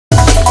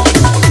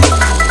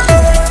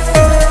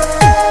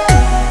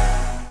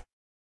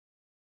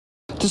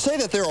To say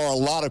that there are a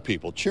lot of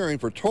people cheering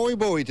for Tori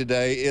Bowie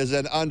today is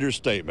an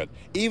understatement,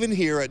 even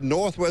here at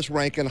Northwest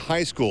Rankin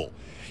High School.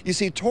 You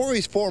see,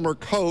 Tori's former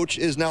coach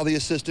is now the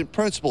assistant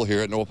principal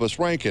here at Northwest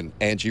Rankin,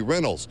 Angie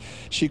Reynolds.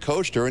 She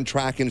coached her in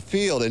track and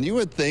field, and you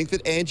would think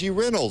that Angie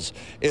Reynolds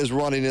is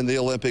running in the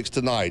Olympics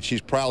tonight.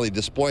 She's proudly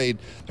displayed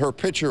her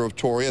picture of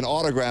Tori, an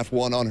autographed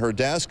one, on her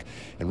desk.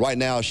 And right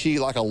now, she,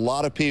 like a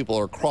lot of people,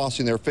 are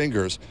crossing their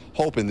fingers,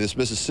 hoping this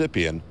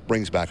Mississippian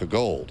brings back a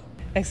gold.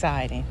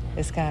 Exciting.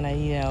 It's kind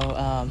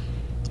of,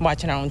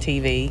 watching her on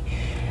TV,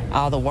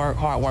 all the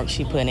hard work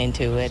she put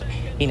into it,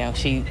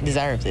 she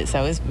deserves it.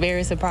 So it's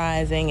very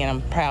surprising, and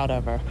I'm proud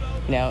of her.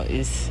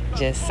 It's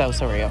just so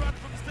surreal.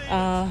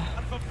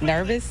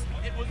 Nervous?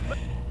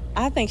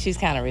 I think she's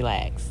kind of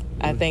relaxed.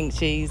 I think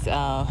she's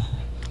going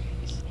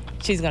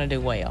to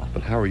do well.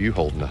 But how are you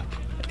holding up?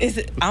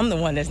 I'm the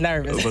one that's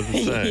nervous.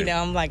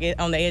 I'm like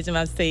on the edge of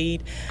my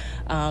seat,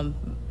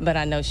 but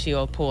I know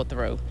she'll pull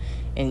through,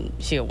 and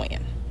she'll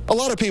win. A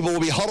lot of people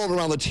will be huddled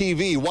around the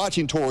TV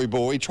watching Tori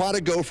Bowie try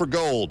to go for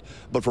gold.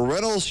 But for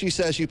Reynolds, she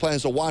says she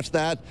plans to watch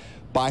that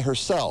by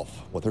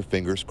herself with her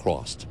fingers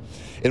crossed.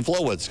 In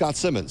Flowood, Scott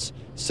Simmons,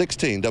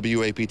 16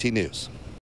 WAPT News.